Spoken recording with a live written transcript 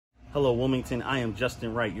Hello, Wilmington. I am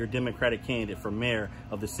Justin Wright, your Democratic candidate for mayor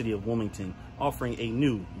of the city of Wilmington, offering a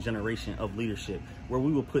new generation of leadership where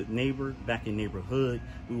we will put neighbor back in neighborhood.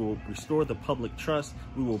 We will restore the public trust.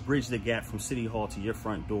 We will bridge the gap from City Hall to your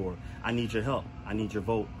front door. I need your help. I need your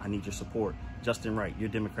vote. I need your support. Justin Wright, your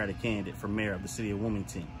Democratic candidate for mayor of the city of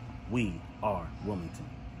Wilmington. We are Wilmington.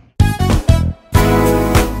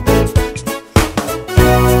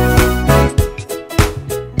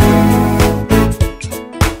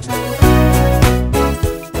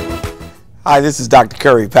 Hi, this is Dr.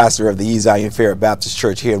 Curry, pastor of the E. Zion Fair Baptist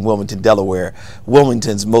Church here in Wilmington, Delaware,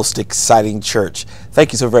 Wilmington's most exciting church.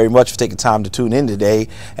 Thank you so very much for taking time to tune in today,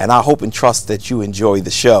 and I hope and trust that you enjoy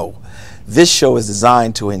the show. This show is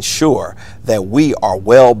designed to ensure that we are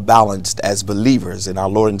well balanced as believers in our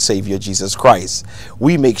Lord and Savior Jesus Christ.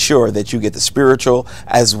 We make sure that you get the spiritual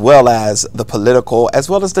as well as the political as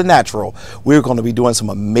well as the natural. We're going to be doing some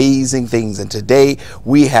amazing things, and today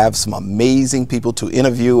we have some amazing people to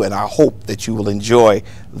interview, and I hope that you will enjoy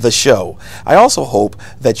the show. I also hope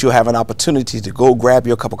that you'll have an opportunity to go grab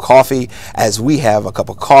your cup of coffee as we have a cup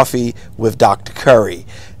of coffee with Dr. Curry.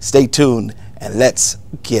 Stay tuned and let's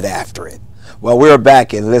get after it. Well, we're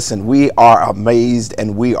back, and listen, we are amazed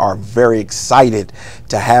and we are very excited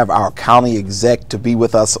to have our county exec to be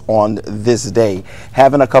with us on this day,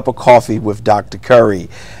 having a cup of coffee with Dr. Curry.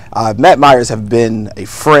 Matt Myers have been a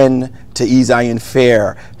friend to E. Zion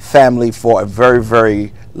Fair family for a very,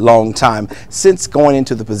 very long time. Since going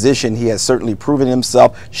into the position, he has certainly proven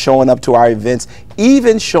himself, showing up to our events,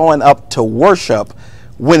 even showing up to worship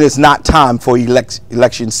when it's not time for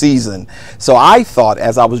election season. So I thought,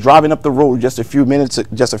 as I was driving up the road just a few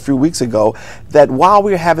weeks ago, that while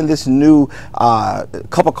we're having this new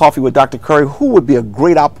cup of coffee with Dr. Curry, who would be a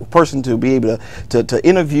great person to be able to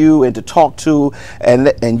interview and to talk to,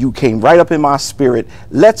 and you came right up in my spirit.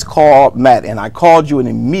 Let's call Matt, and I called you, and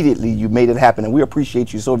immediately you made it happen, and we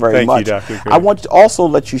appreciate you so very much. Thank you, Dr. Curry. I want to also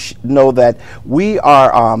let you know that we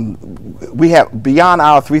are we have, beyond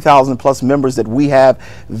our 3,000 plus members that we have,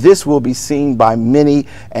 this will be seen by many,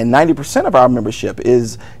 and 90% of our membership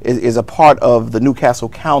is a part of the Newcastle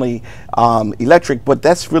County Electric, but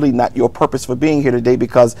that's really not your purpose for being here today,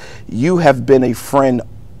 because you have been a friend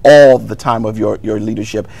all the time of your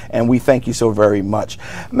leadership, and we thank you so very much.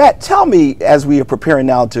 Matt, tell me, as we are preparing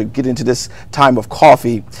now to get into this time of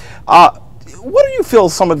coffee, what do you feel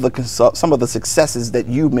some of the successes that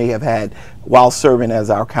you may have had while serving as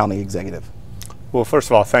our county executive? Well, first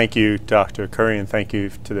of all, thank you, Dr. Curry, and thank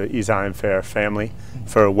you to the E. Zion Fair family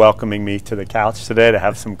for welcoming me to the couch today to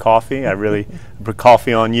have some coffee. I really put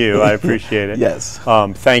coffee on you. I appreciate it. Yes.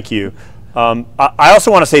 Thank you. I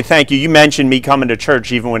also want to say thank you. You mentioned me coming to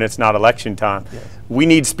church even when it's not election time. Yes. We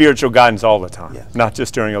need spiritual guidance all the time, yes, not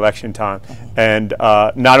just during election time. And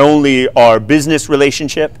not only our business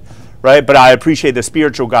relationship, right, but I appreciate the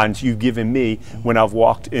spiritual guidance you've given me when I've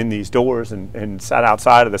walked in these doors and sat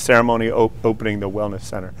outside of the ceremony opening the Wellness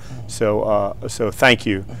Center. So thank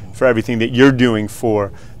you for everything that you're doing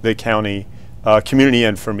for the county community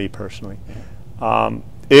and for me personally.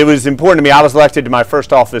 It was important to me. I was elected to my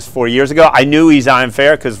first office 4 years ago. I knew E. Zion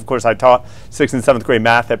Fair because, of course, I taught 6th and 7th grade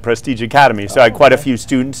math at Prestige Academy. So I had quite a few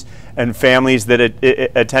students and families that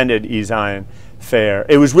attended E. Zion Fair.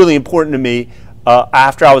 It was really important to me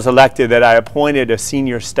after I was elected that I appointed a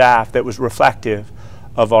senior staff that was reflective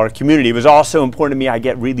of our community. It was also important to me I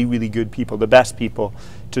get really, really good people, the best people,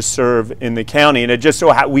 to serve in the county. And it just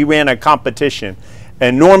so we ran a competition.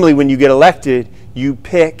 And normally when you get elected, you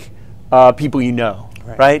pick people you know,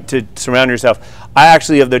 right, to surround yourself. I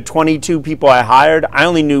actually, of the 22 people I hired, I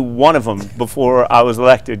only knew one of them before I was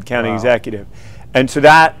elected county executive. And so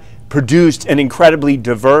that produced an incredibly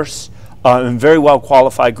diverse and very well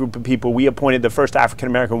qualified group of people. We appointed the first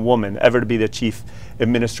African-American woman ever to be the chief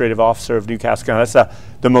administrative officer of Newcastle County. That's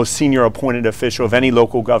the most senior appointed official of any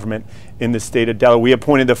local government in the state of Delaware. We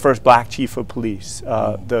appointed the first black chief of police,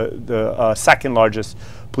 the second largest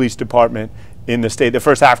police department in the state, the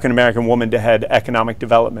first African-American woman to head economic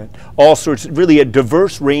development, all sorts, really a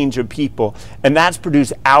diverse range of people. And that's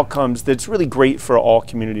produced outcomes that's really great for all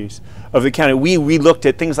communities of the county. We looked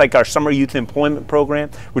at things like our summer youth employment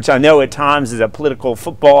program, which I know at times is a political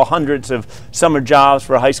football, hundreds of summer jobs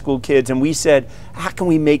for high school kids. And we said, how can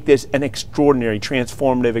we make this an extraordinary,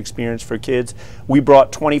 transformative experience for kids? We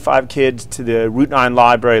brought 25 kids to the Route 9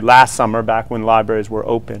 library last summer, back when libraries were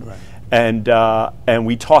open. Right. And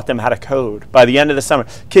we taught them how to code. By the end of the summer,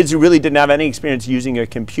 kids who really didn't have any experience using a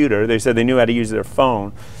computer, they said they knew how to use their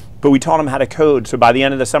phone, but we taught them how to code. So by the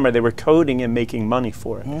end of the summer, they were coding and making money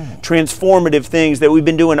for it. Transformative things that we've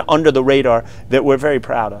been doing under the radar that we're very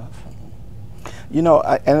proud of. You know,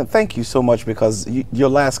 and thank you so much, because your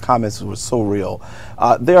last comments were so real.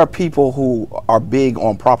 There are people who are big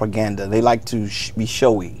on propaganda. They like to be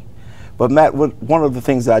showy. But Matt, one of the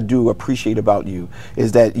things that I do appreciate about you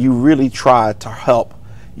is that you really try to help.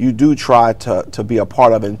 You do try to be a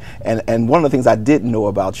part of it. And one of the things I didn't know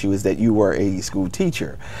about you is that you were a school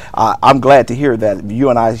teacher. I'm glad to hear that you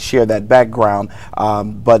and I share that background.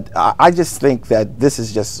 But I just think that this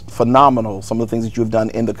is just phenomenal, some of the things that you've done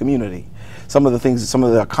in the community. Some of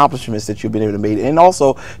the accomplishments that you've been able to make, and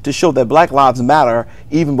also to show that Black Lives Matter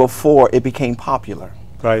even before it became popular.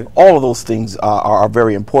 Right. All of those things are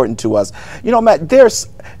very important to us. You know, Matt,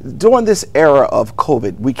 during this era of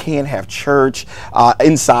COVID, we can't have church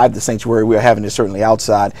inside the sanctuary. We're having it certainly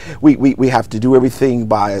outside. We have to do everything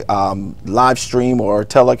by live stream or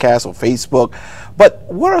telecast or Facebook. But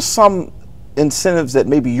what are some incentives that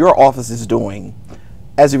maybe your office is doing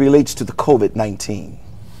as it relates to the COVID-19?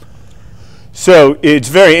 So it's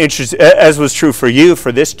very interesting, as was true for you,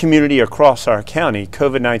 for this community across our county.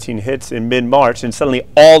 COVID-19 hits in mid-March, and suddenly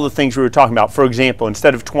all the things we were talking about, for example,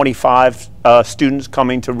 instead of 25 students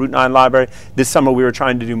coming to Route 9 Library, this summer we were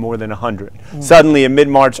trying to do more than 100. Suddenly in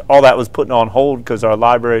mid-March, all that was put on hold because our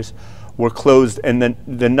libraries were closed, and then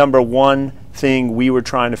the number one thing we were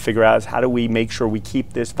trying to figure out is how do we make sure we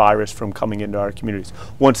keep this virus from coming into our communities.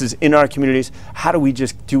 Once it's in our communities, how do we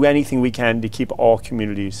just do anything we can to keep all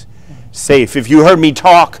communities safe? If you heard me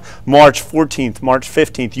talk March 14th, March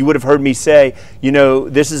 15th, you would have heard me say, you know,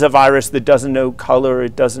 this is a virus that doesn't know color,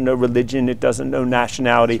 it doesn't know religion, it doesn't know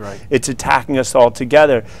nationality. That's right. It's attacking us all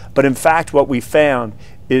together. But in fact, what we found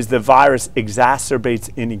is the virus exacerbates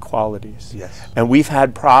inequalities. Yes. And we've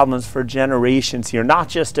had problems for generations here, not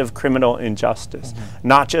just of criminal injustice,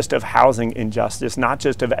 not just of housing injustice, not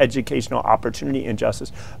just of educational opportunity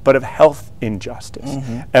injustice, but of health injustice.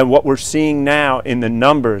 And what we're seeing now in the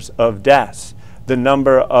numbers of deaths, the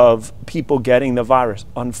number of people getting the virus,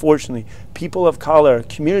 unfortunately, people of color,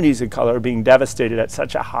 communities of color are being devastated at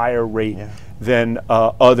such a higher rate than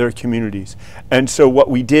other communities. And so what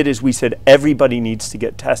we did is we said everybody needs to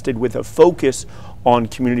get tested with a focus on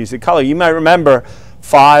communities of color. You might remember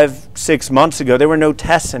 5-6 months ago, there were no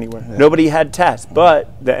tests anywhere. Nobody had tests,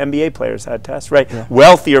 but the NBA players had tests, right?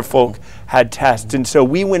 Wealthier folk had tests. And so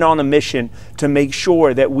we went on a mission to make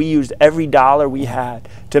sure that we used every dollar we had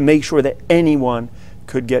to make sure that anyone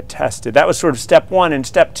could get tested. That was sort of step one. And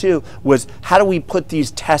step two was, how do we put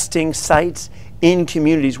these testing sites in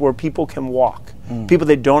communities where people can walk? People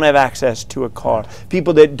that don't have access to a car,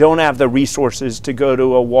 people that don't have the resources to go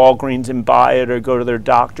to a Walgreens and buy it, or go to their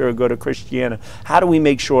doctor, or go to Christiana. How do we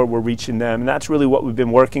make sure we're reaching them? And that's really what we've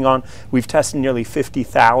been working on. We've tested nearly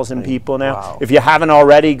 50,000 people now. Wow. If you haven't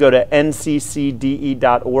already, go to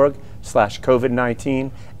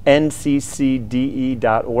nccde.org/COVID-19.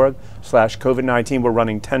 nccde.org/COVID-19. We're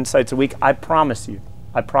running 10 sites a week. I promise you,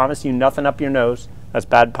 nothing up your nose. That's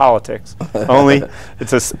bad politics. Only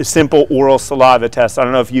it's a simple oral saliva test. I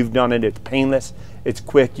don't know if you've done it. It's painless. It's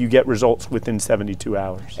quick. You get results within 72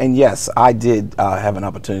 hours. And yes, I did have an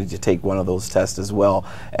opportunity to take one of those tests as well.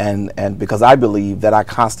 And because I believe that I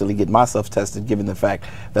constantly get myself tested, given the fact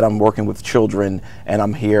that I'm working with children and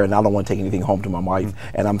I'm here and I don't want to take anything home to my wife,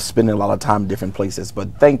 and I'm spending a lot of time in different places.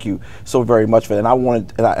 But thank you so very much for that.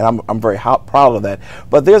 And I'm very proud of that.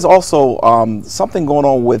 But there's also something going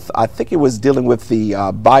on with, I think it was dealing with the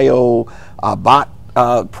BioBot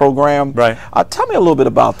program. Right. Tell me a little bit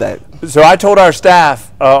about that. So I told our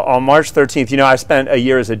staff on March 13th, you know, I spent a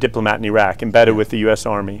year as a diplomat in Iraq, embedded with the U.S.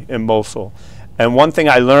 Army in Mosul. And one thing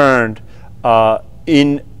I learned on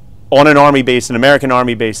an army base, an American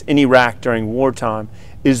army base in Iraq during wartime,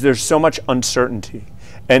 is there's so much uncertainty.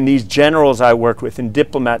 And these generals I work with, and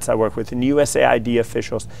diplomats I work with, and USAID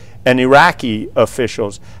officials, and Iraqi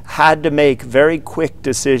officials had to make very quick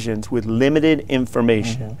decisions with limited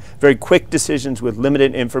information, very quick decisions with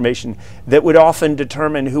limited information that would often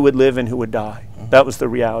determine who would live and who would die. That was the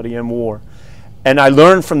reality in war. And I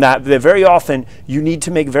learned from that very often you need to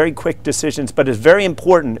make very quick decisions, but it's very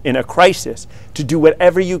important in a crisis to do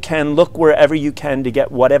whatever you can, look wherever you can to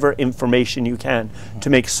get whatever information you can to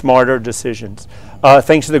make smarter decisions.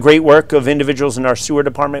 Thanks to the great work of individuals in our sewer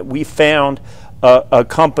department, we found a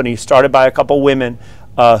company started by a couple women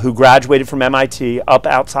who graduated from MIT up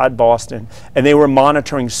outside Boston, and they were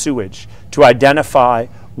monitoring sewage to identify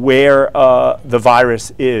where the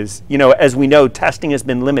virus is. You know, as we know, testing has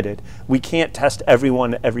been limited. We can't test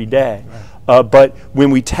everyone every day. But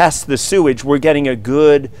when we test the sewage, we're getting a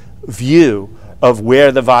good view of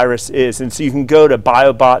where the virus is. And so you can go to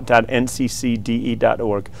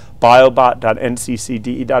biobot.nccde.org,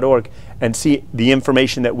 biobot.nccde.org, and see the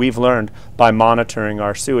information that we've learned by monitoring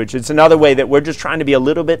our sewage. It's another way that we're just trying to be a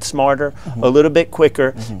little bit smarter, a little bit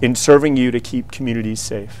quicker in serving you to keep communities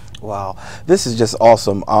safe. Wow, this is just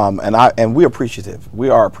awesome, and we're appreciative. We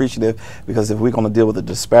are appreciative because if we're going to deal with the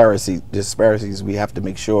disparities, we have to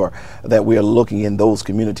make sure that we are looking in those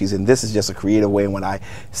communities. And this is just a creative way. And when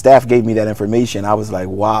staff gave me that information, I was like,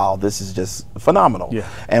 wow, this is just phenomenal. Yeah.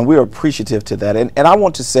 And we're appreciative to that. And I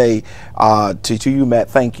want to say to you,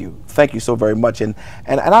 Matt, thank you so very much. And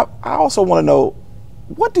I also want to know,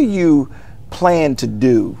 what do you plan to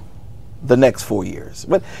do the next 4 years?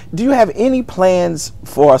 But do you have any plans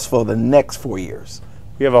for us for the next 4 years?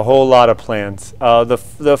 We have a whole lot of plans.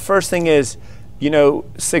 The first thing is,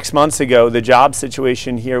 6 months ago, the job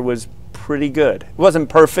situation here was pretty good. It wasn't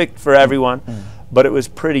perfect for everyone, but it was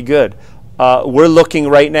pretty good. We're looking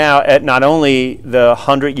right now at not only the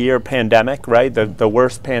 100-year pandemic, right, the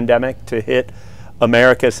worst pandemic to hit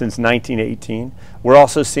America since 1918. We're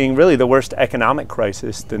also seeing really the worst economic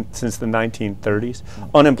crisis since the 1930s.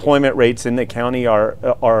 Unemployment rates in the county are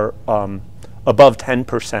above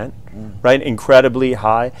 10%, right? Incredibly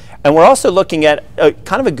high. And we're also looking at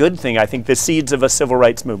kind of a good thing, I think, the seeds of a civil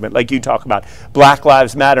rights movement, like you talk about, Black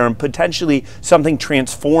Lives Matter, and potentially something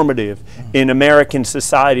transformative in American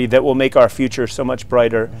society that will make our future so much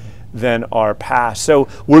brighter than our past. So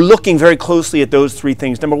we're looking very closely at those three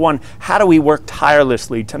things. Number one, how do we work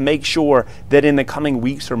tirelessly to make sure that in the coming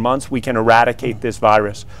weeks or months we can eradicate this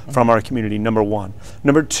virus from our community? Number one.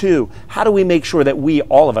 Number two, how do we make sure that we,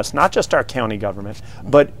 all of us, not just our county government,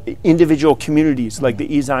 but individual communities like the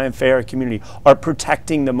East Zion Fair community, are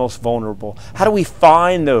protecting the most vulnerable? How do we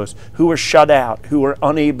find those who are shut out, who are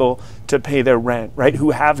unable to pay their rent, right?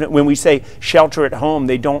 Who haven't, when we say shelter at home,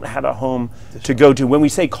 they don't have a home to go to. When we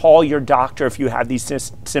say call your doctor if you have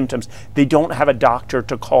these symptoms, they don't have a doctor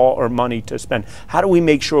to call or money to spend. How do we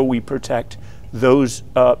make sure we protect those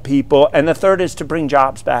people? And the third is to bring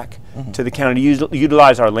jobs back to the county, to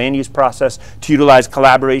utilize our land use process, to utilize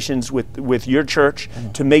collaborations with your church,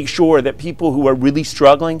 to make sure that people who are really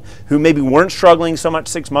struggling, who maybe weren't struggling so much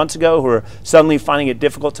 6 months ago, who are suddenly finding it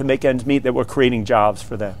difficult to make ends meet, that we're creating jobs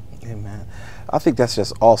for them. Amen. I think that's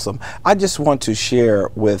just awesome. I just want to share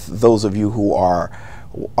with those of you who are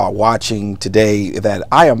watching today that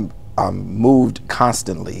I am moved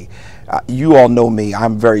constantly. You all know me.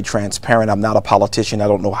 I'm very transparent. I'm not a politician. I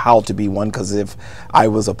don't know how to be one, because if I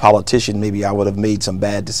was a politician, maybe I would have made some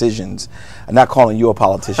bad decisions. I'm not calling you a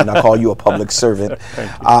politician. I call you a public servant.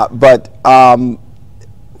 But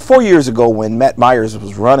 4 years ago, when Matt Myers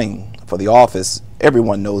was running for the office,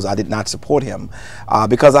 everyone knows I did not support him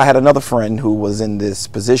because I had another friend who was in this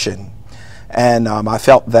position. And I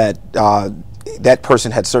felt that that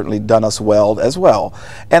person had certainly done us well as well.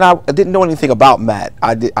 And I didn't know anything about Matt.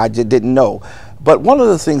 I just didn't know. But one of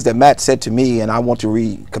the things that Matt said to me, and I want to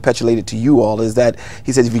recapitulate it to you all, is that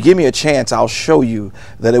he said, if you give me a chance, I'll show you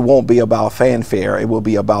that it won't be about fanfare. It will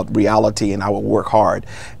be about reality, and I will work hard.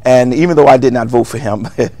 And even though I did not vote for him,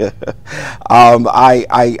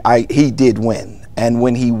 he did win. And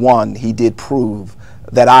when he won, he did prove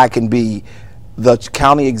that I can be the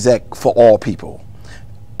county exec for all people.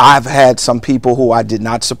 I've had some people who I did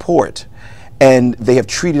not support, and they have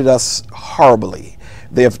treated us horribly.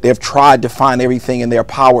 They've tried to find everything in their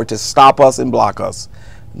power to stop us and block us.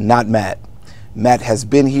 Not Matt. Matt has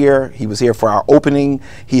been here. He was here for our opening.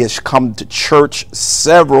 He has come to church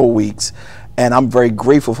several weeks, and I'm very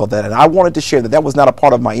grateful for that. And I wanted to share that. That was not a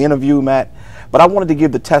part of my interview, Matt, but I wanted to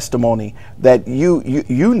give the testimony that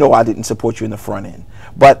you know I didn't support you in the front end,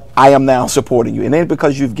 but I am now supporting you. And it ain't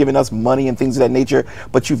because you've given us money and things of that nature,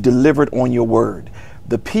 but you've delivered on your word.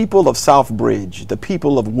 The people of Southbridge, the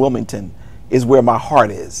people of Wilmington, is where my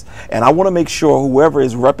heart is. And I want to make sure whoever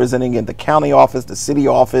is representing in the county office, the city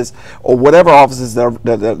office, or whatever offices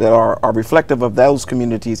that are reflective of those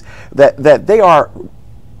communities, that they are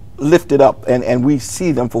lifted up and we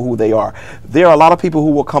see them for who they are. There are a lot of people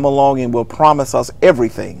who will come along and will promise us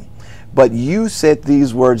everything. But you said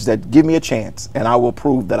these words that give me a chance, and I will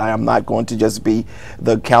prove that I am not going to just be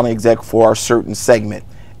the county exec for a certain segment.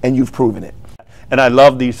 And you've proven it. And I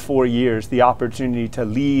love these 4 years, the opportunity to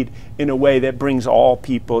lead in a way that brings all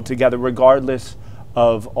people together, regardless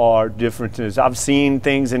of our differences. I've seen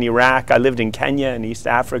things in Iraq. I lived in Kenya and East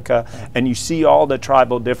Africa, and you see all the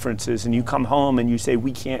tribal differences, and you come home and you say,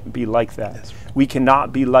 we can't be like that. Right. We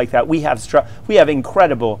cannot be like that. We have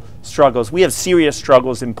incredible struggles. We have serious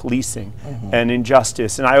struggles in policing and in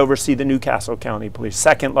justice. And I oversee the Newcastle County Police,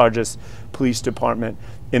 second largest police department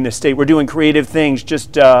in the state. We're doing creative things.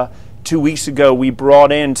 Just 2 weeks ago, we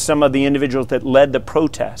brought in some of the individuals that led the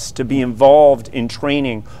protests to be involved in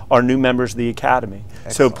training our new members of the Academy.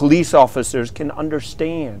 Excellent. So police officers can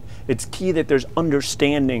understand. It's key that there's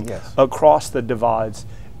understanding across the divides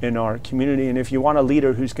in our community. And if you want a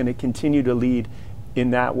leader who's going to continue to lead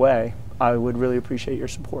in that way, I would really appreciate your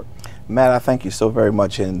support. Matt, I thank you so very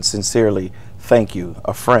much, and sincerely thank you.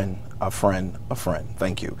 A friend, a friend, a friend.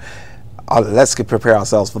 Thank you. Let's prepare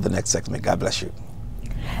ourselves for the next segment. God bless you.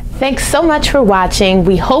 Thanks so much for watching.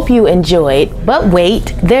 We hope you enjoyed, but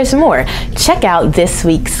wait, there's more. Check out this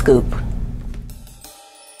week's scoop.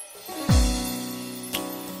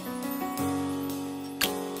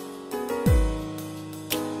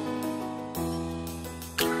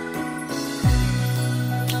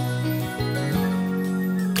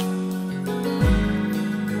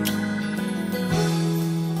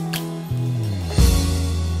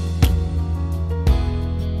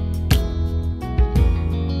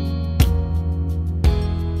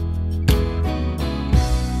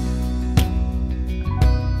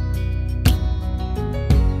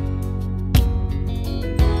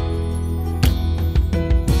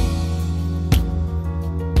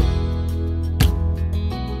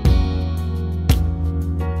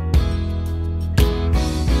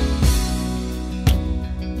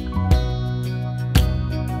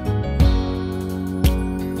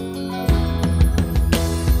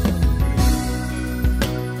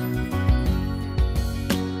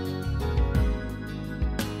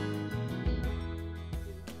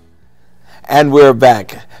 And we're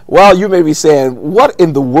back. Well, you may be saying, what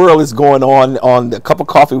in the world is going on the Cup of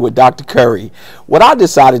Coffee with Dr. Curry? What I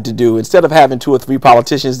decided to do, instead of having 2 or 3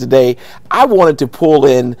 politicians today, I wanted to pull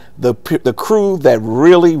in the crew that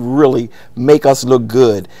really make us look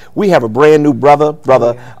good. We have a brand new brother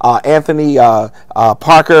Anthony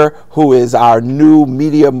Parker, who is our new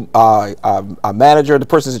media manager, the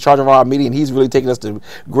person in charge of our media, and he's really taking us to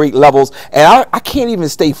great levels. And I can't even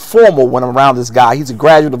stay formal when I'm around this guy. He's a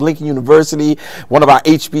graduate of Lincoln University, one of our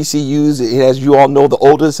HBCUs, as you all know, the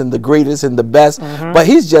oldest and the greatest and the best, but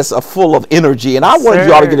he's just full of energy, and I wanted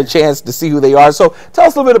you all to get a chance to see who they are. So tell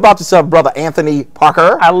us a little bit about yourself, brother Anthony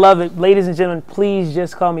Parker. I love it. Ladies and gentlemen, please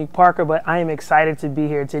just call me Parker, but I am excited to be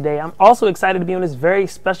here today. I'm also excited to be on this very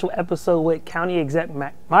special episode with County Exec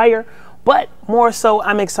Matt Meyer, but more so,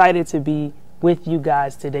 I'm excited to be with you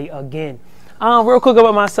guys today again. Real quick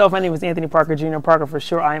about myself, my name is Anthony Parker Jr. Parker for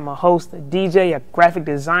sure. I am a host, a DJ, a graphic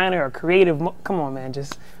designer, a creative. Come on, man,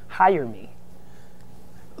 just hire me.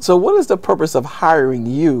 So what is the purpose of hiring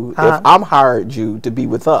you if I'm hired you to be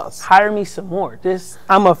with us? Hire me some more.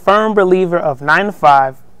 I'm a firm believer of 9 to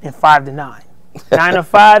 5 and 5 to 9. 9 to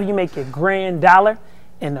 5, you make your grand dollar,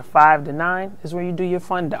 and the 5 to 9 is where you do your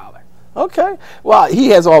fun dollar. Okay. Well, he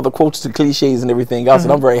has all the quotes and cliches and everything else,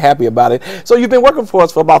 and I'm very happy about it. So you've been working for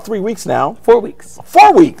us for about 3 weeks now. 4 weeks.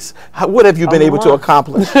 4 weeks. What have you been able to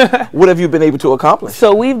accomplish? What have you been able to accomplish?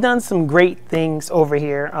 So we've done some great things over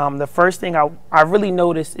here. The first thing I really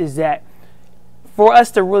noticed is that for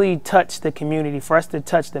us to really touch the community, for us to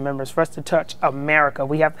touch the members, for us to touch America,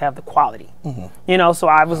 we have to have the quality. You know, so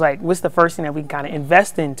I was like, what's the first thing that we can kind of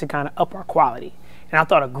invest in to kind of up our quality? And I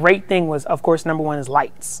thought a great thing was, of course, number one is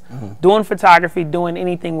lights. Doing photography, doing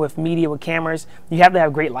anything with media, with cameras, you have to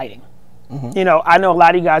have great lighting. You know, I know a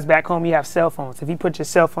lot of you guys back home, you have cell phones. If you put your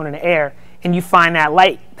cell phone in the air and you find that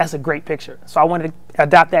light, that's a great picture. So I wanted to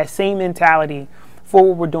adopt that same mentality for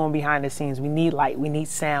what we're doing behind the scenes. We need light, we need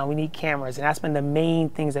sound, we need cameras, and that's been the main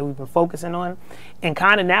things that we've been focusing on. And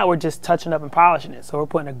kind of now we're just touching up and polishing it. So we're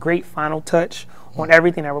putting a great final touch on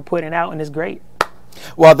everything that we're putting out, and it's great.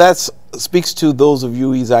 Well, that speaks to those of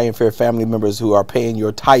you Zion Fair family members who are paying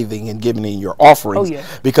your tithing and giving in your offerings,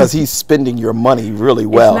 because he's spending your money really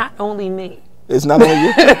well. It's not only me. It's not only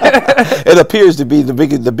you. It appears to be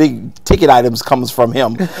the big ticket items comes from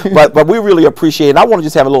him. But we really appreciate it. I want to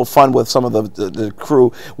just have a little fun with some of the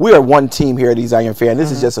crew. We are one team here at Zion Fair, and this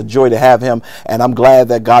is just a joy to have him. And I'm glad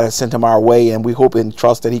that God has sent him our way, and we hope and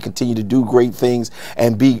trust that he continue to do great things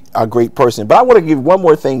and be a great person. But I want to give one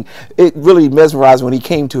more thing. It really mesmerized when he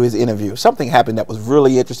came to his interview. Something happened that was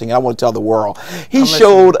really interesting, and I want to tell the world. He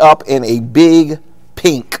showed up in a big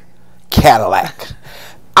pink Cadillac.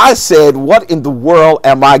 I said, what in the world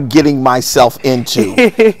am I getting myself into?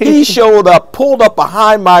 He showed up, pulled up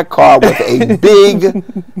behind my car with a big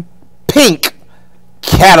pink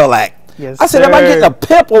Cadillac. Yes, I said, am I getting a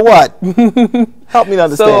pimp or what? Help me to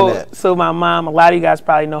understand that. So my mom, a lot of you guys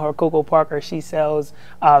probably know her, Coco Parker. She sells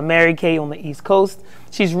Mary Kay on the East Coast.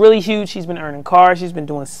 She's really huge. She's been earning cars. She's been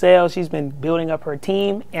doing sales. She's been building up her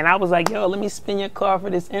team. And I was like, yo, let me spin your car for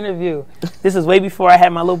this interview. This is way before I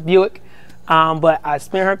had my little Buick. But I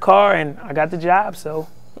spent her car and I got the job, so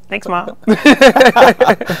Thanks, Mom.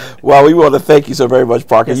 Well, we want to thank you so very much,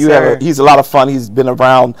 Parker. Yes, He's a lot of fun. He's been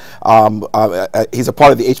around. He's a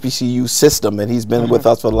part of the HBCU system, and he's been with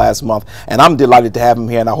us for the last month. And I'm delighted to have him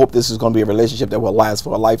here, and I hope this is going to be a relationship that will last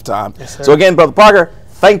for a lifetime. Yes, sir. So again, Brother Parker,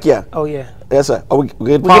 thank you. Oh, yeah. Yes, sir. Oh, we can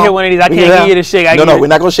hit one of these. I can't give you the shake. No, we're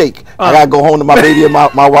not going to shake. I got to go home to my baby and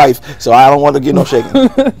my wife, so I don't want to get no shaking.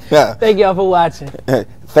 Yeah. Thank y'all for watching.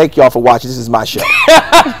 Thank y'all for watching. This is my show.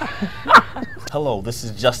 Hello, this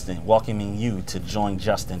is Justin welcoming you to Join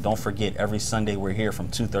Justin. Don't forget, every Sunday we're here from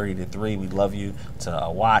 2:30 to 3. We'd love you to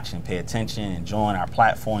watch and pay attention and join our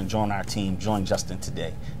platform, join our team. Join Justin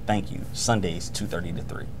today. Thank you. Sundays, 2:30 to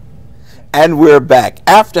 3. And we're back.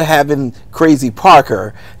 After having Crazy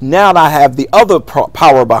Parker, now I have the other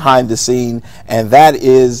power behind the scene, and that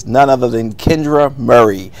is none other than Kendra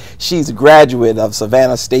Murray. She's a graduate of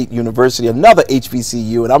Savannah State University, another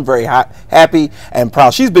HBCU, and I'm very happy and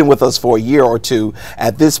proud. She's been with us for a year or two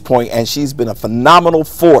at this point, and she's been a phenomenal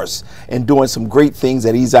force in doing some great things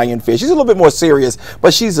at E-Zion Fair. She's a little bit more serious,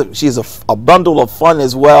 but she's a bundle of fun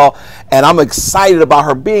as well, and I'm excited about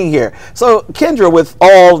her being here. So, Kendra, with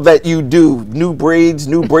all that you do, new braids,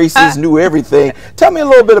 new braces, new everything. Tell me a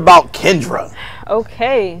little bit about Kendra.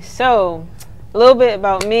 Okay, so a little bit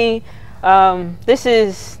about me. This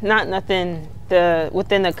is not nothing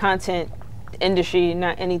within the content industry,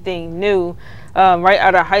 not anything new. Right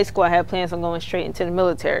out of high school, I had plans on going straight into the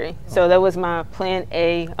military. So that was my plan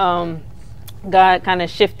A. God kind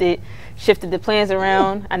of shifted the plans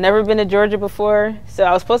around. I'd never been to Georgia before, so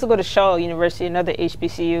I was supposed to go to Shaw University, another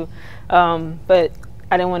HBCU, but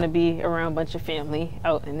I didn't want to be around a bunch of family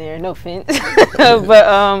out in there, no offense.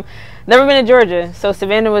 But never been to Georgia. So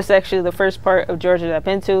Savannah was actually the first part of Georgia that I've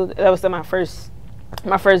been to. That was my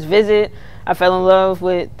first visit. I fell in love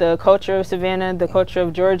with the culture of Savannah, the culture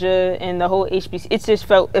of Georgia, and the whole HBC.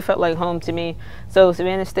 It felt like home to me. So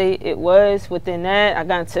Savannah State, it was. Within that, I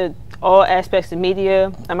got into all aspects of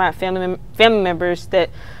media. I have family members that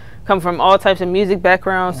come from all types of music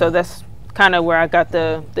backgrounds. So that's kind of where I got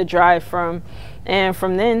the drive from. And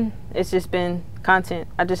from then, it's just been content.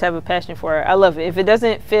 I just have a passion for it. I love it. If it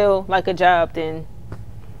doesn't feel like a job, then...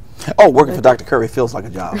 Oh, working for Dr. Curry feels like a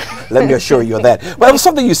job. Let me assure you of that. Well, it was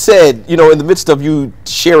something you said, you know, in the midst of you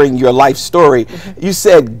sharing your life story. You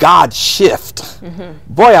said, God shift.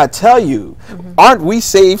 Boy, I tell you, aren't we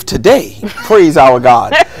saved today? Praise our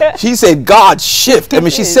God. She said, God shift. I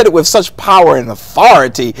mean, she said it with such power and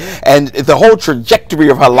authority, and the whole trajectory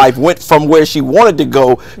of her life went from where she wanted to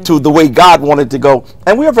go to the way God wanted to go.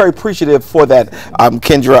 And we are very appreciative for that,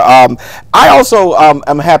 Kendra. I also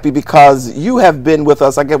am happy because you have been with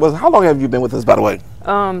us, how long have you been with us, by the way?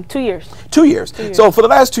 2 years. 2 years. So for the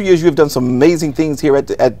last 2 years, you have done some amazing things here at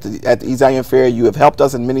the E-Zion Fair. You have helped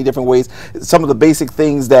us in many different ways. Some of the basic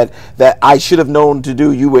things that I should have known to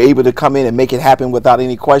do, you were able to come in and make it happen without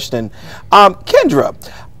any question. Kendra,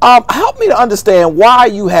 help me to understand why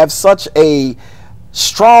you have such a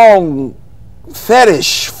strong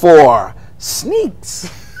fetish for sneaks.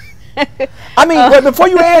 I mean, but before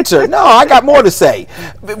you answer, no, I got more to say.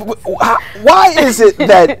 Why is it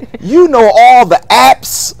that you know all the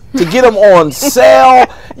apps to get them on sale?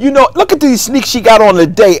 You know, look at these sneaks she got on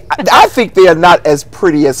today. I think they are not as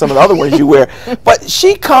pretty as some of the other ones you wear. But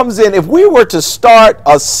she comes in, if we were to start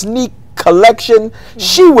a sneak collection,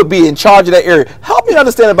 she would be in charge of that area. Help me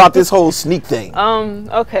understand about this whole sneak thing.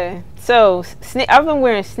 Okay. So I've been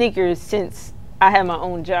wearing sneakers since I had my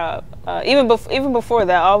own job. Even before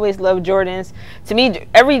that, I always loved Jordans. To me,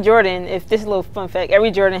 every Jordan, if this is a little fun fact, every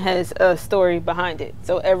Jordan has a story behind it.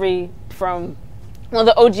 So the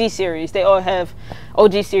OG series, they all have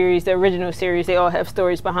OG series, the original series, they all have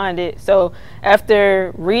stories behind it. So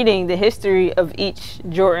after reading the history of each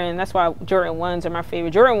Jordan, that's why Jordan 1s are my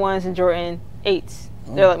favorite. Jordan 1s and Jordan 8s,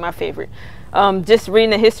 they're like my favorite. Just reading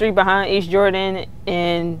the history behind each Jordan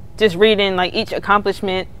and just reading like each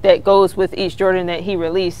accomplishment that goes with each Jordan that he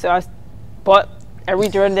released. So I bought every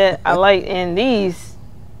Jordan that I like, and these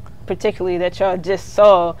particularly that y'all just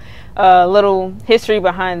saw, a little history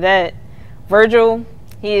behind that. Virgil,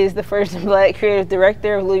 he is the first Black creative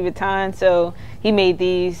director of Louis Vuitton, so he made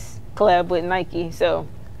these collab with Nike. So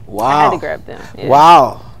wow. I had to grab them. Yeah.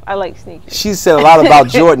 Wow. I like sneakers. She said a lot about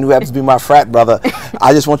Jordan, who happens to be my frat brother.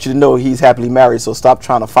 I just want you to know he's happily married, so stop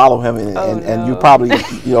trying to follow him, and you probably,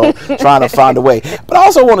 trying to find a way. But I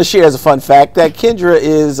also want to share as a fun fact that Kendra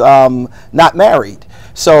is not married.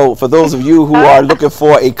 So for those of you who are looking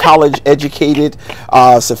for a college-educated,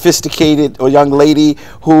 sophisticated young lady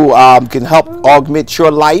who can help augment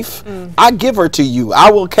your life, I give her to you.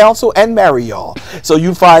 I will counsel and marry y'all. So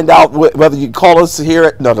you find out whether you call us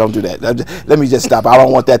here. No, don't do that. Let me just stop. I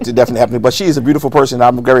don't want that to definitely happen. But she is a beautiful person.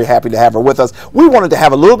 I'm very happy to have her with us. We wanted to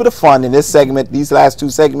have a little bit of fun in this segment, these last two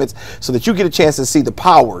segments, so that you get a chance to see the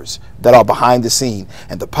powers that are behind the scene.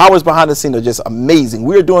 And the powers behind the scene are just amazing.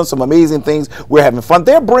 We're doing some amazing things. We're having fun.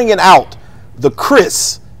 They're bringing out the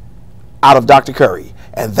Chris out of Dr. Curry.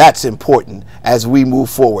 And that's important as we move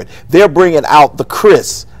forward. They're bringing out the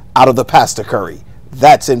Chris out of the Pastor Curry.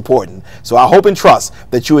 That's important. So I hope and trust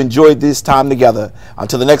that you enjoyed this time together.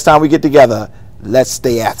 Until the next time we get together, let's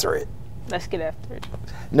stay after it. Let's get after it.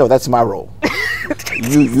 No, that's my role.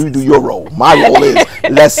 You do your role. My role is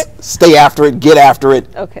let's stay after it, get after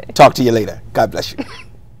it. Okay. Talk to you later. God bless you.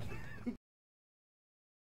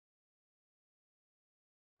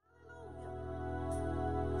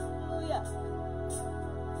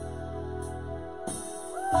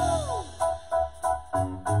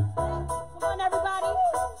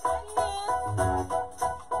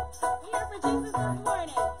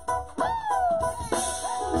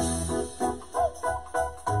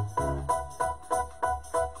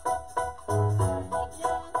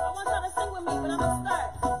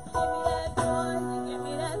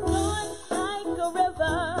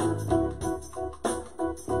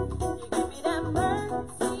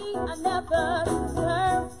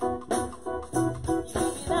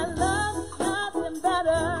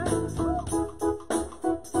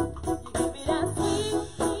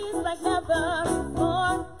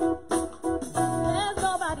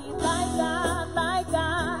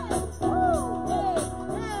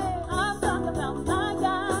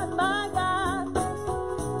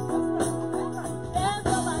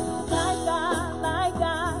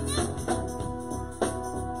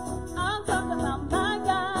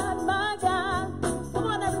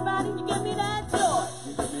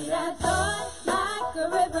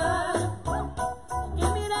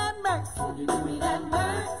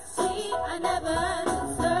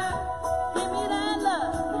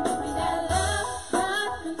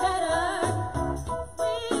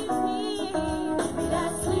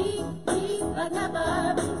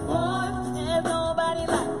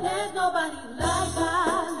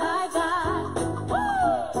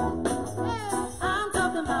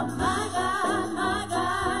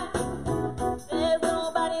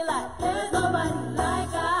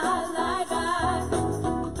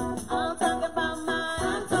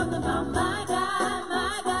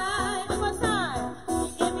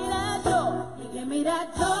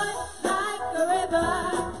 So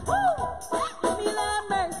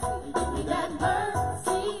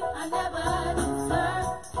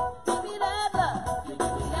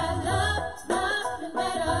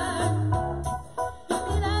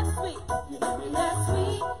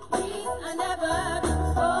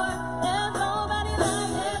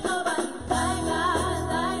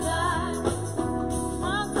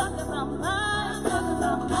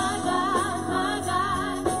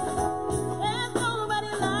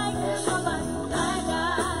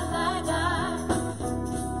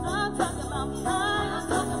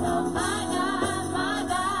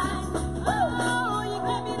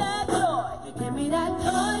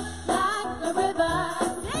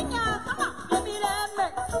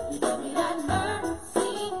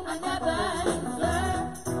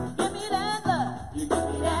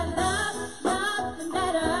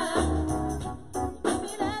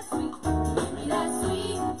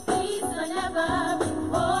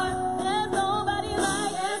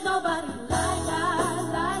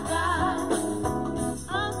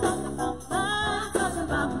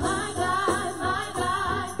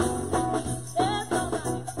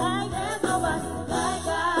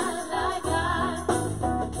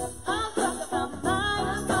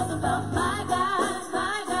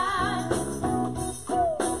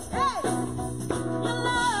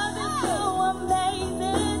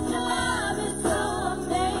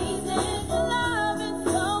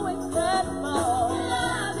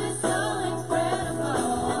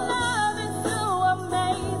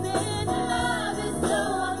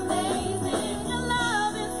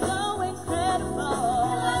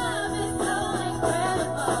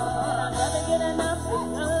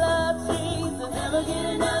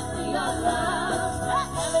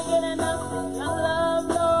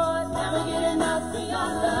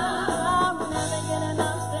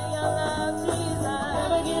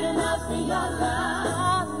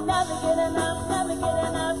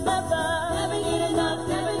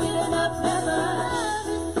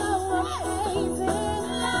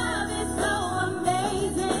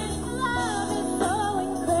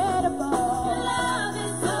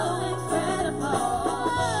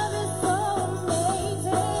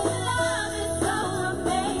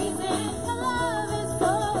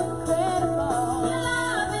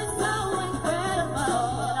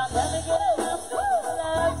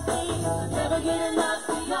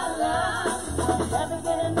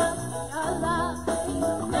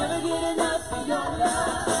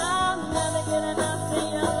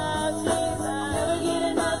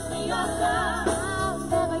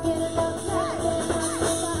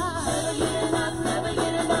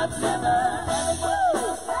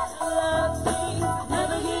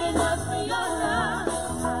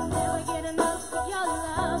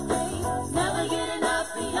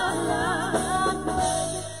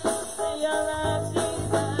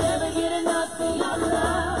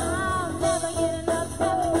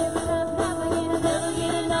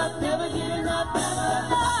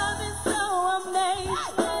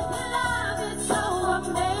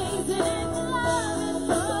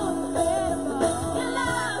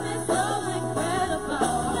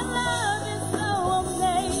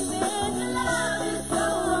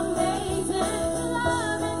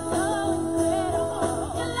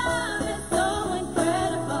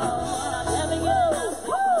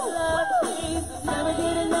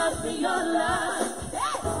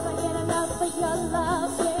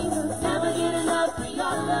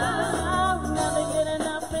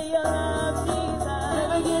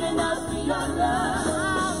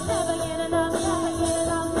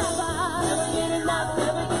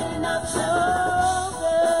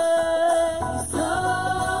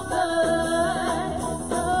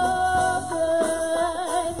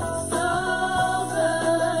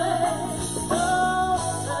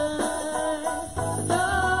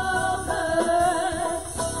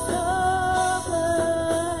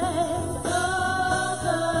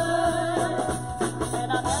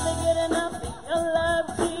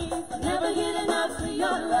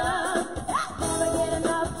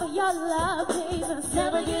enough for your love, Jesus.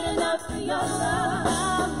 Never get enough for your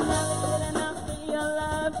love. Never get enough for your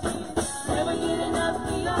love, Jesus. Never get enough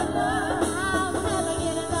for your love. Never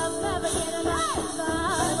get enough, never get enough,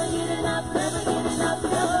 God. Never get enough, never get enough. So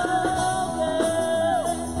good,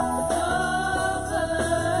 so good,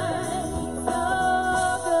 so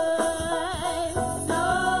good, so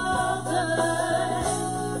good,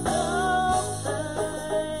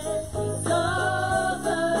 so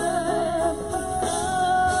good, so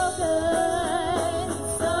good,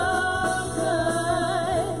 so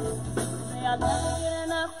good. Say I'll never get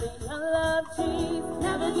enough for your love, Jesus.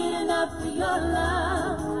 Never get enough for your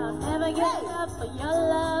love. I'll never get enough for your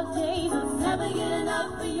love, Jesus. Never get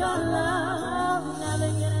enough for your love. Never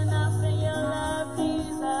get enough for your love,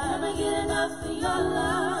 Jesus. Never get enough for your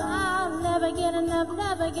love. I'll never get enough,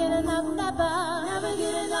 never get enough, never. Never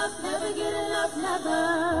get enough, never get enough,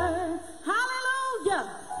 never. Hallelujah.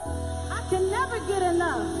 I can never get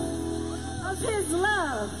enough of his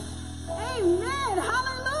love. Amen.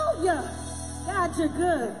 Hallelujah. God, you're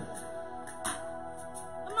good.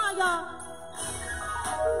 Come on, y'all.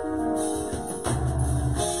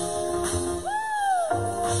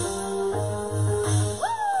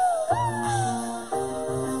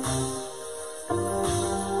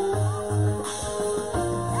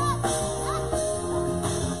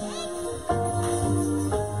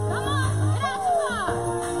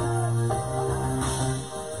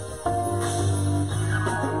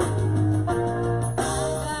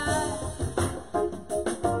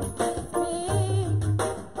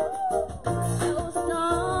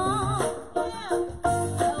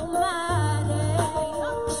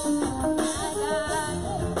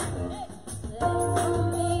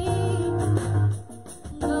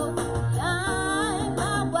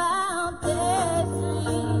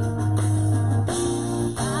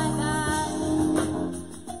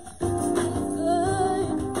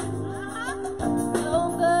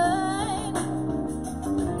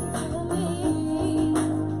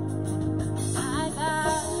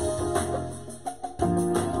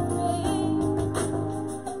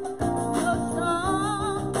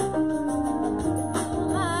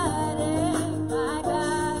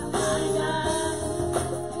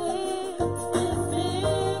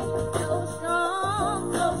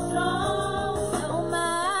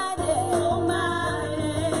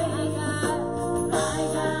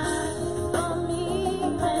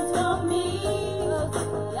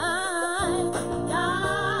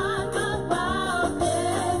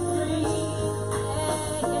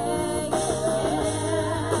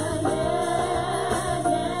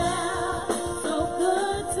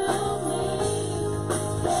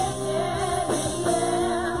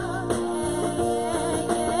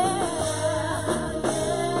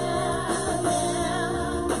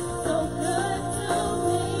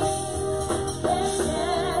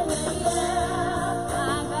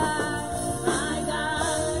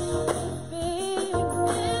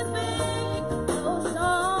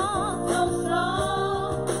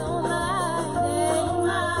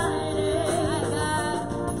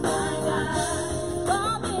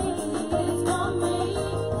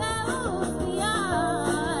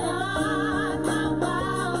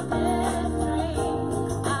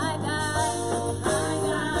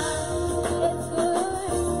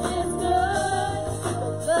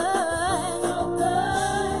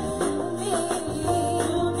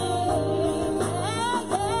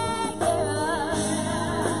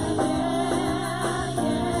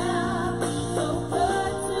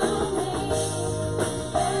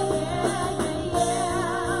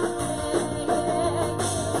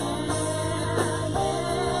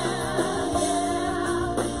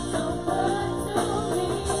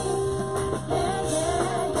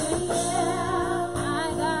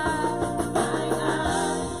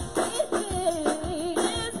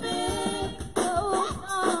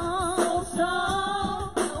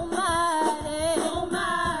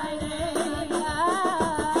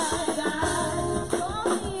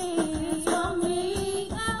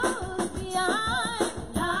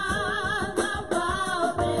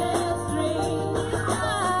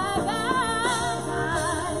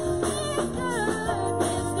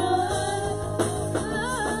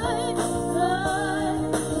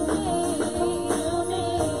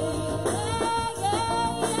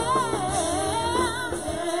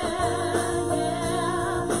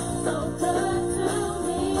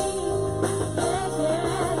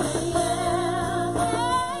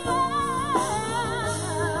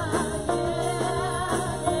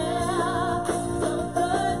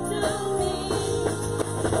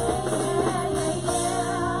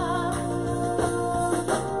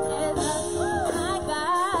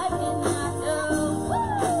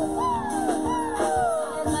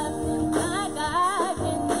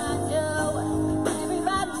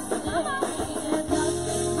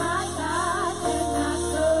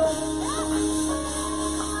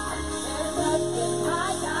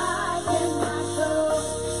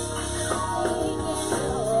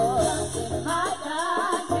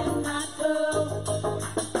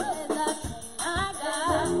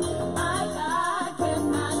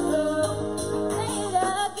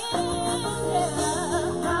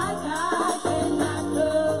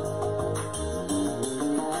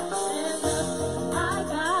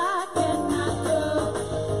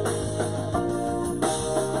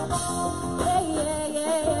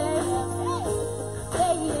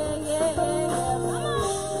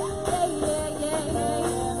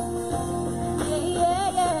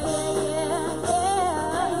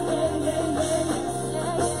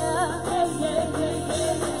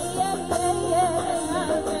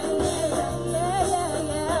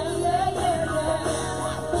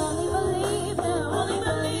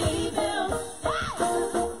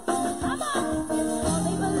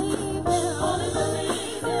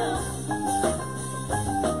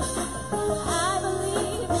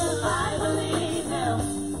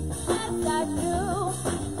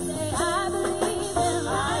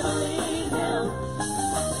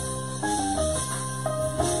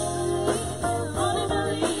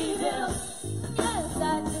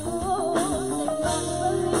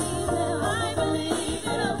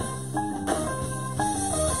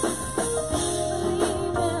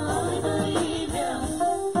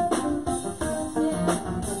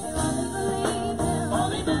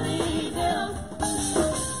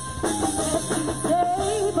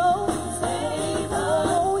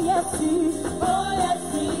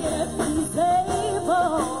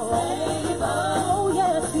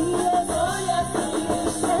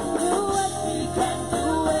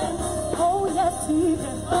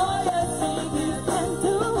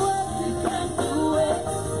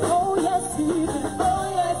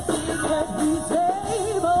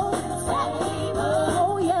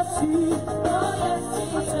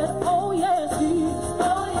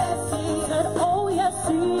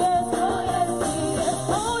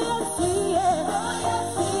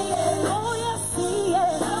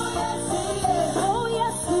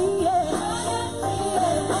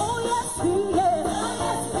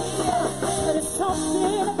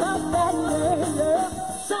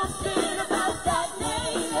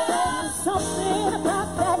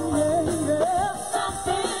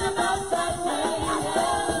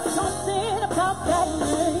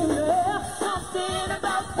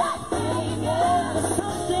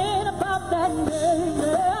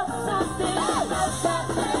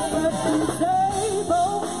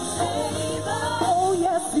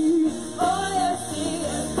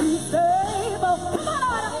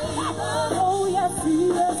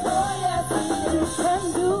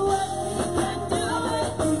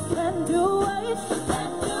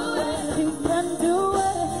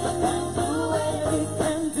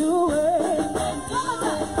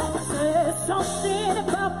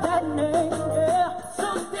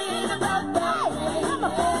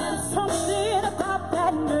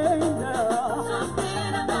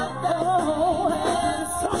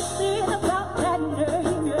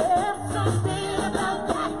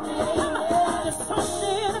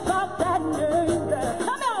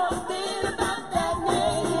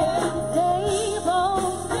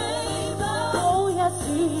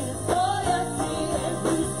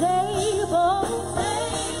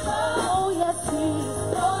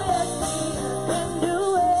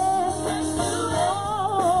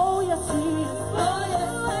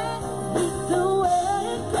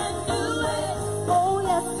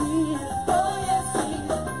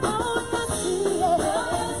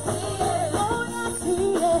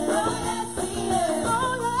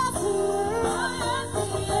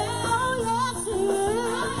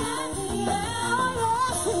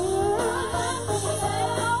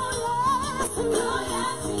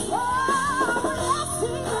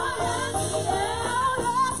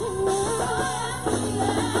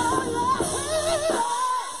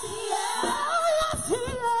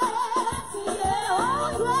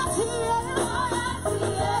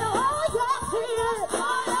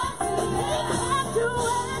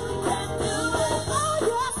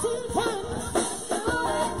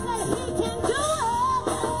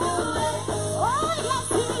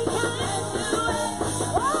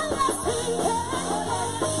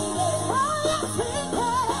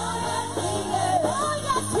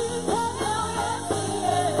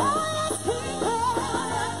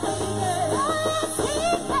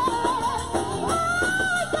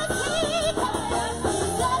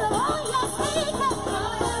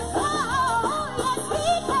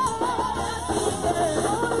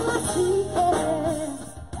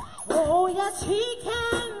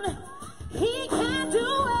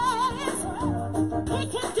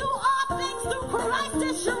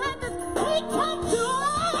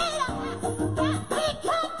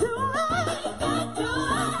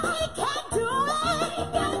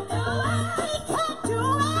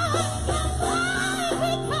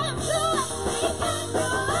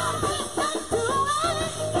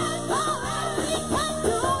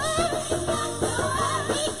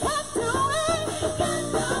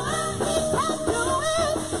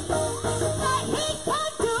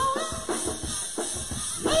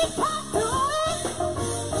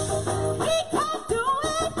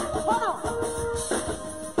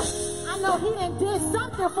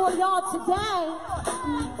 For y'all today.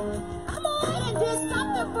 Come on, he done did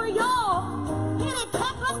something for y'all. He done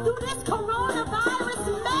kept us through this coronavirus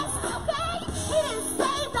mess, okay? He done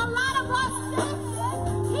saved a lot of us.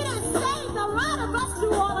 He done saved a lot of us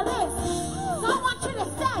through all of this. So I want you to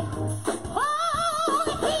say, oh,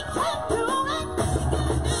 he can do it.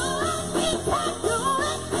 He can do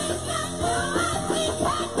it. He can do it. He can do it. He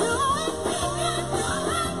can do it. He can do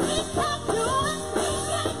it. He can do it.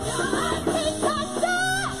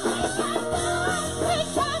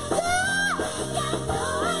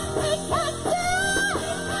 He can do it.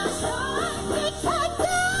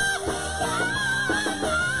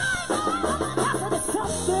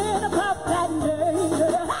 Something about that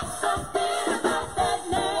name. Something about that name. Something about that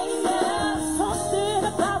name. Something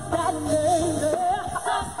about that name.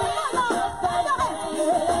 Something about that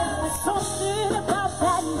name. Something about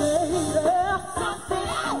that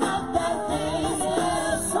name.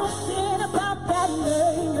 Something about that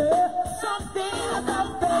name. Something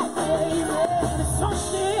about that name.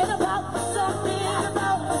 Something about something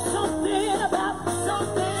about something about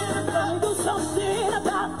something about you something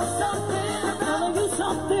about something about you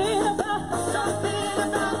something about something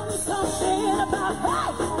about something about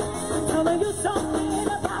hey telling you something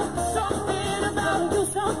about something about you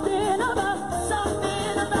something about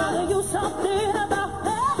something about you something about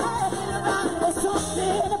hey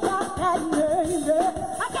something about that name.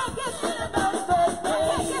 I can't get it about it, I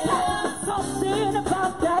can't get that something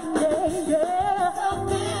about that name.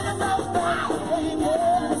 Something about that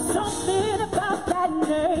name. Something about that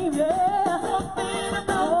name. Something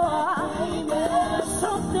about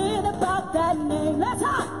something about that name. Let's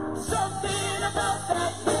hop. Something about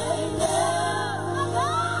that name.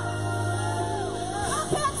 Y'all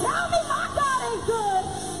can't tell me my God ain't good.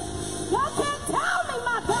 Y'all can't tell me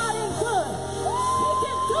my God ain't good. He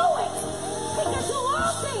can do it. He can do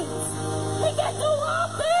all things.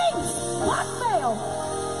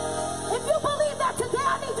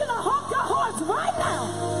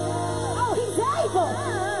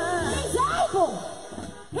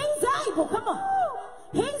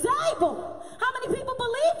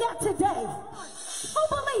 that today? Who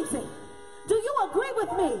believes it? Do you agree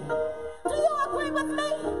with me? Do you agree with me?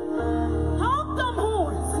 Honk them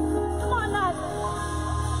horns. Come on now.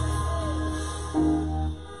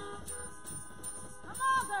 Come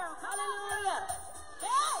on, girl. Hallelujah.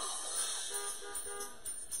 Hey.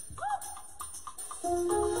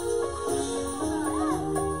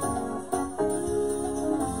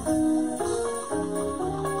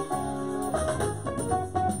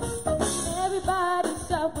 Everybody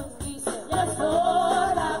shout with me. Say, yes,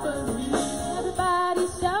 Lord, I believe. Everybody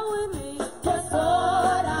shout with me. Yes,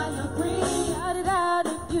 Lord, I agree.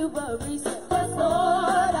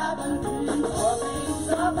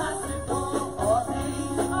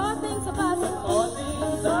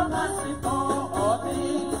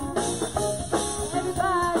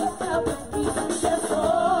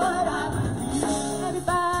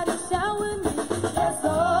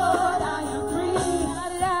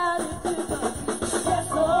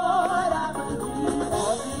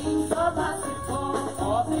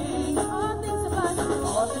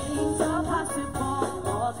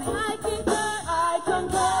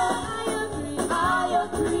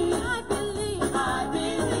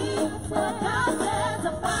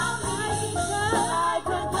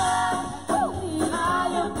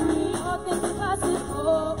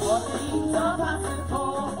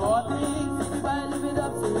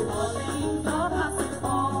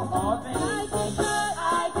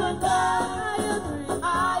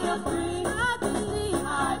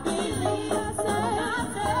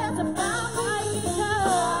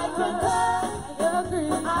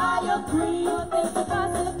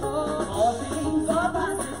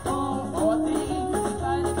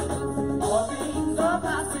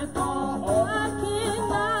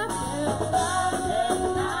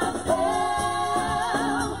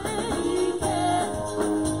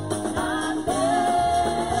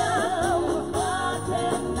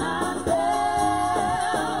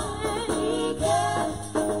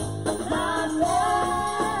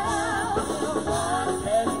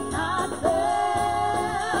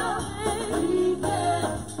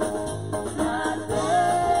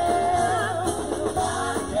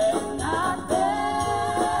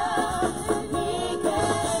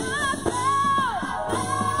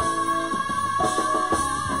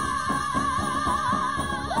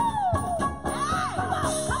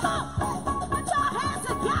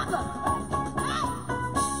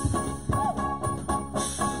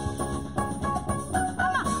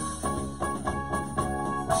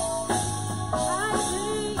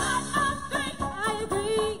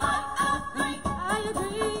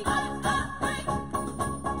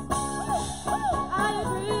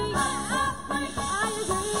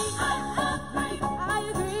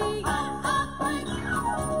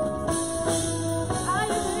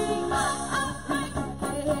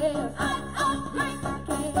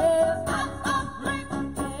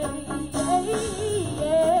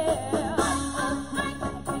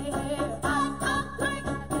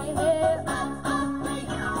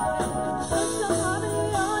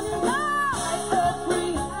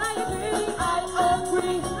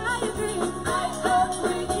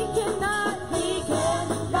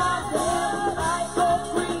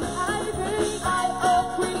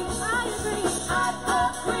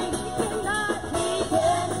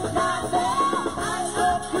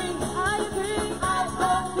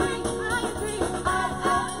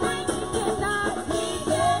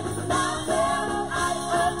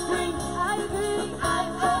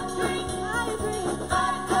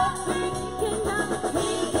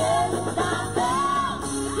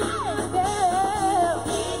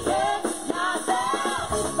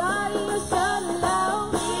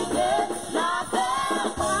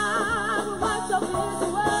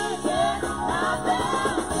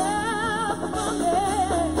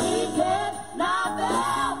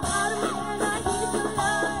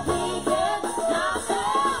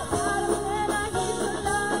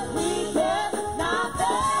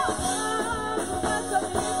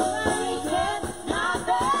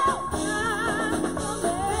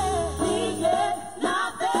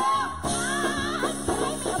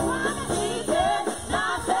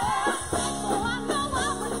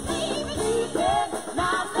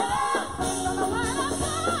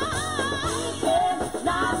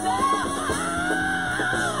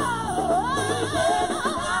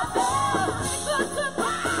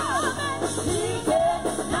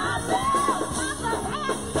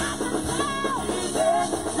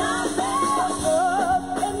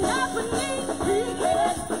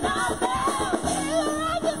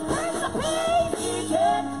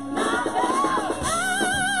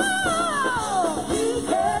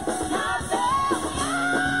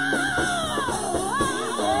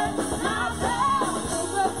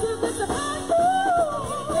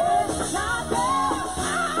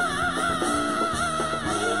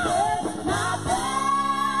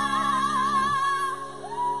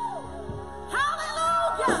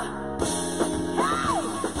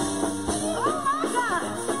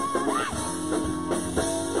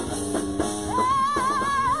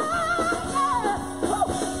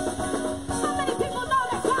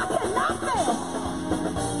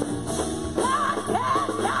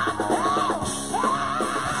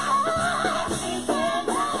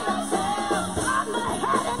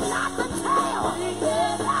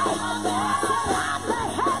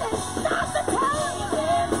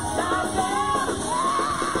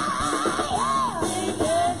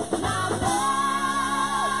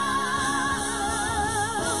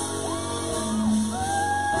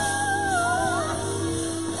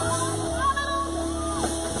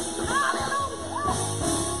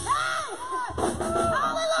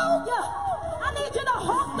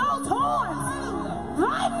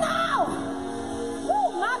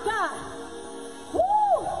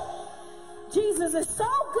 Jesus is so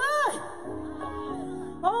good.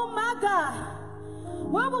 Oh my God.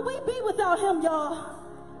 Where would we be without him, y'all?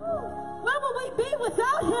 Where would we be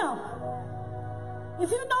without him?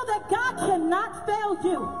 If you know that God cannot fail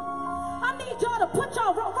you, I need y'all to put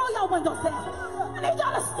y'all, roll your windows down. I need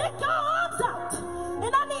y'all to stick your arms out.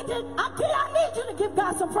 And I need you to give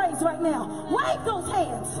God some praise right now. Wave those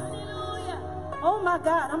hands. Oh my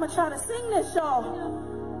God, I'm gonna try to sing this, y'all.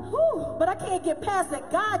 Whew, but I can't get past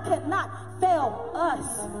that. God cannot fail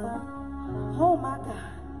us. Oh my God.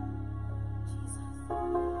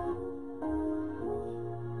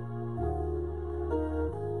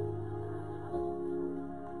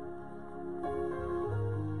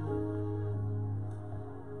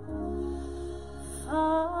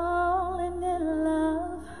 Falling in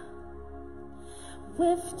love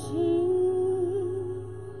with Jesus.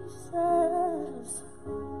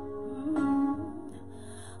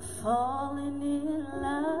 Falling in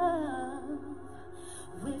love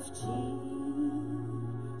with Jesus.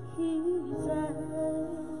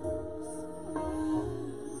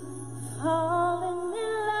 Falling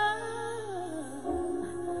in love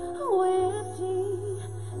with Jesus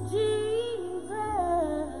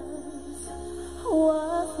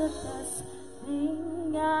was the best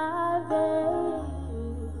thing I've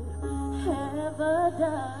ever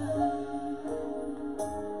done.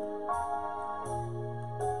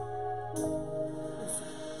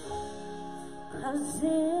 'Cause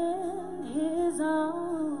in his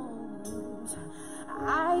arms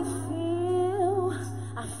I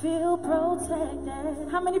feel protected.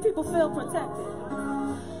 How many people feel protected?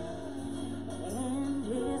 In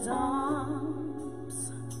his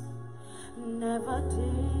arms, never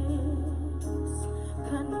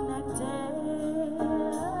disconnected.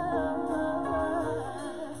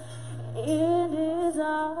 In his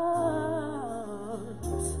arms,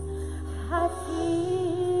 I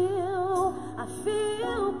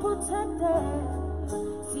feel protected.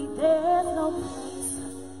 See, there's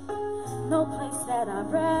no place that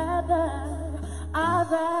I'd rather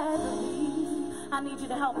be. I need you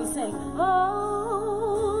to help me sing.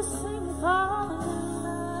 Oh, sing,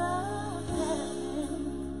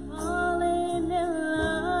 falling in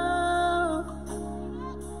love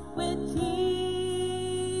with Jesus.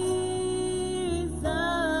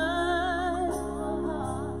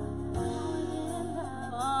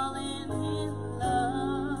 Falling in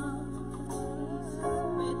love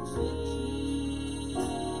with Jesus.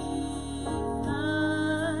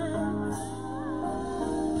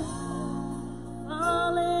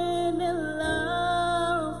 Falling in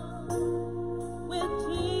love with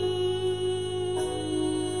Jesus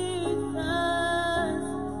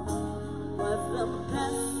was the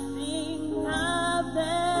best thing I've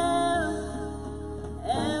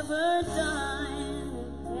ever done.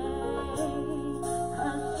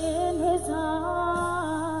 'Cause in his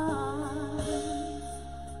arms,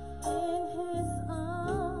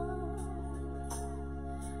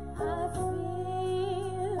 I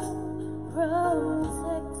feel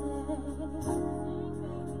protected.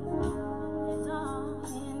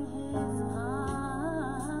 In his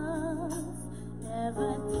arms,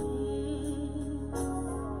 never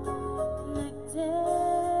disconnected.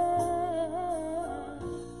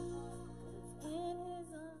 In his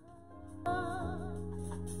arms.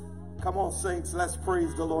 Come on, saints, let's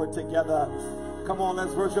praise the Lord together. Come on,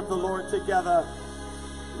 let's worship the Lord together.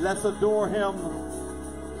 Let's adore him.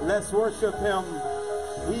 Let's worship him.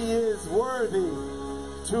 He is worthy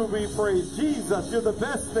to be praised. Jesus, you're the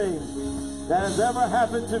best thing that has ever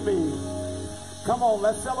happened to me. Come on,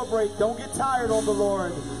 let's celebrate. Don't get tired on the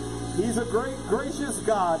Lord. He's a great, gracious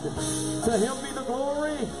God. To him be the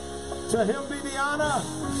glory, to him be the honor,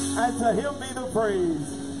 and to him be the praise.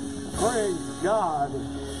 Praise God,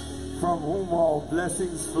 from whom all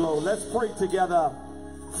blessings flow. Let's pray together.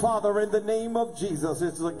 Father, in the name of Jesus,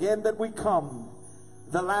 it's again that we come,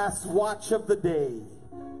 the last watch of the day.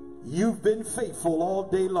 You've been faithful all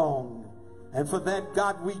day long. And for that,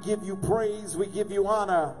 God, we give you praise, we give you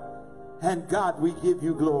honor, and God, we give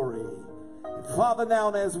you glory. And Father,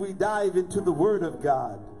 now as we dive into the Word of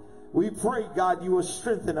God, we pray, God, you will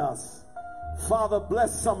strengthen us. Father,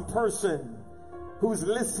 bless some person who's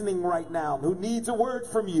listening right now, who needs a word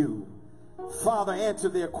from you. Father, answer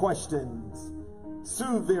their questions,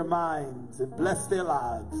 soothe their minds, and bless their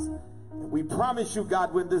lives. And we promise you,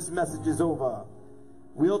 God, when this message is over,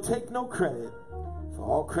 we'll take no credit, for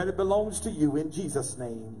all credit belongs to you in Jesus'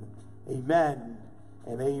 name. Amen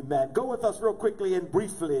and amen. Go with us real quickly and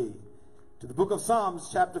briefly to the book of Psalms,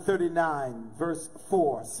 chapter 39, verse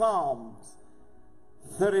 4. Psalms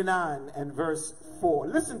 39 and verse 4.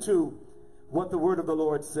 Listen to what the word of the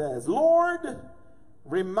Lord says. Lord,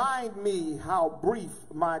 Remind me how brief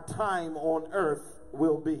my time on earth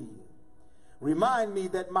will be. Remind me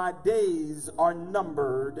that my days are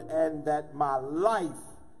numbered and that my life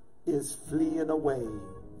is fleeing away.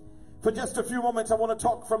 For just a few moments, I want to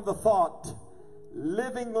talk from the thought,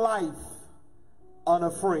 living life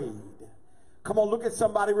unafraid. Come on, look at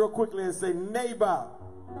somebody real quickly and say, neighbor,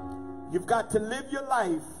 you've got to live your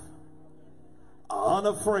life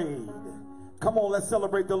unafraid. Come on, let's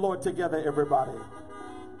celebrate the Lord together, everybody.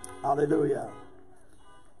 Hallelujah.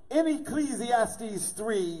 In Ecclesiastes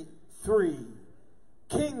 3:3,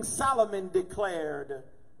 King Solomon declared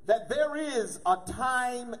that there is a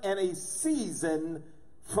time and a season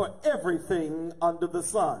for everything under the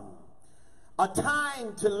sun. A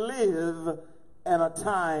time to live and a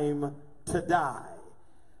time to die.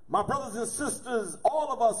 My brothers and sisters,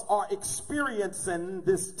 all of us are experiencing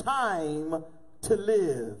this time to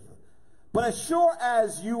live. But as sure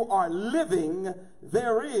as you are living,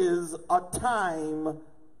 there is a time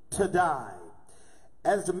to die.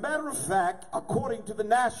 As a matter of fact, according to the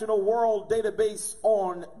National World Database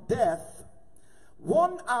on Death,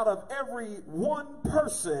 1 out of every 1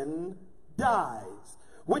 person dies,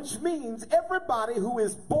 which means everybody who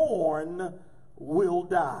is born will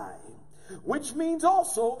die. Which means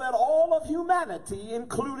also that all of humanity,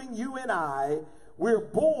 including you and I, we're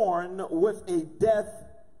born with a death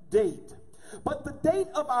date. But the date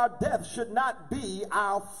of our death should not be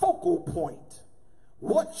our focal point.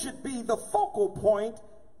 What should be the focal point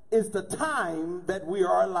is the time that we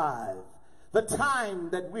are alive, the time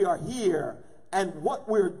that we are here, and what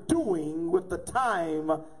we're doing with the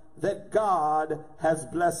time that God has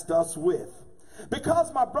blessed us with.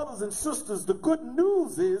 Because, my brothers and sisters, the good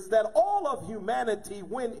news is that all of humanity,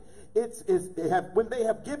 when they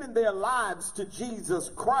have given their lives to Jesus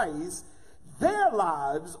Christ, their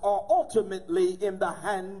lives are ultimately in the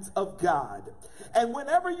hands of God. And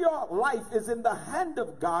whenever your life is in the hand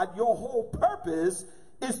of God, your whole purpose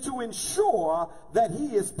is to ensure that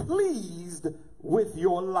He is pleased with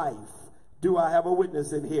your life. Do I have a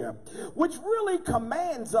witness in here? Which really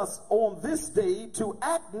commands us on this day to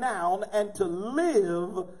act now and to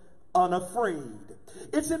live unafraid.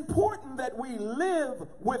 It's important that we live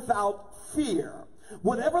without fear.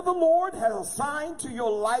 Whatever the Lord has assigned to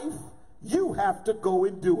your life, you have to go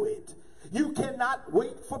and do it. You cannot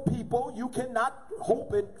wait for people. You cannot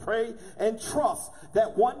hope and pray and trust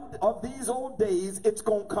that one of these old days it's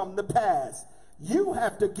going to come to pass. You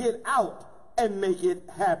have to get out and make it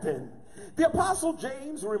happen. The Apostle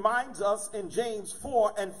James reminds us in James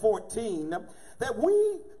 4:14 that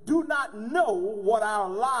we do not know what our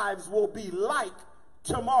lives will be like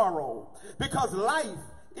tomorrow, because life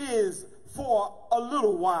is for a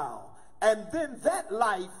little while, and then that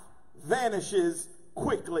life vanishes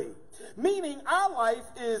quickly. Meaning our life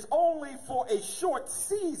is only for a short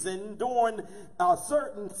season during a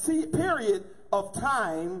certain period of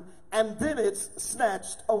time, and then it's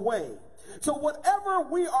snatched away. So whatever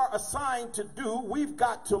we are assigned to do, we've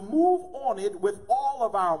got to move on it with all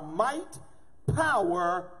of our might,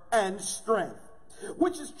 power, and strength,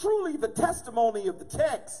 which is truly the testimony of the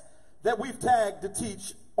text that we've tagged to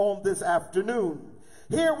teach on this afternoon.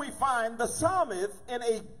 Here we find the psalmist in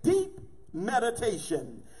a deep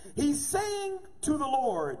meditation. He's saying to the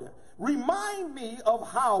Lord, remind me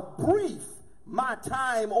of how brief my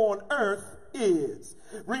time on earth is.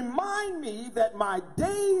 Remind me that my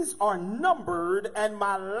days are numbered and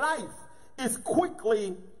my life is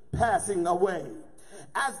quickly passing away.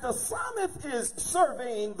 As the psalmist is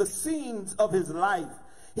surveying the scenes of his life,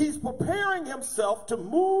 he's preparing himself to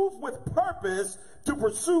move with purpose to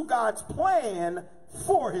pursue God's plan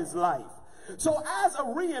for his life. So as a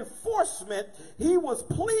reinforcement, he was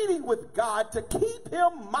pleading with God to keep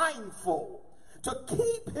him mindful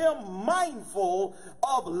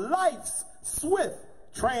of life's swift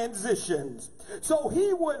transitions. So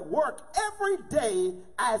he would work every day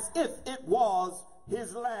as if it was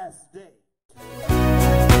his last day.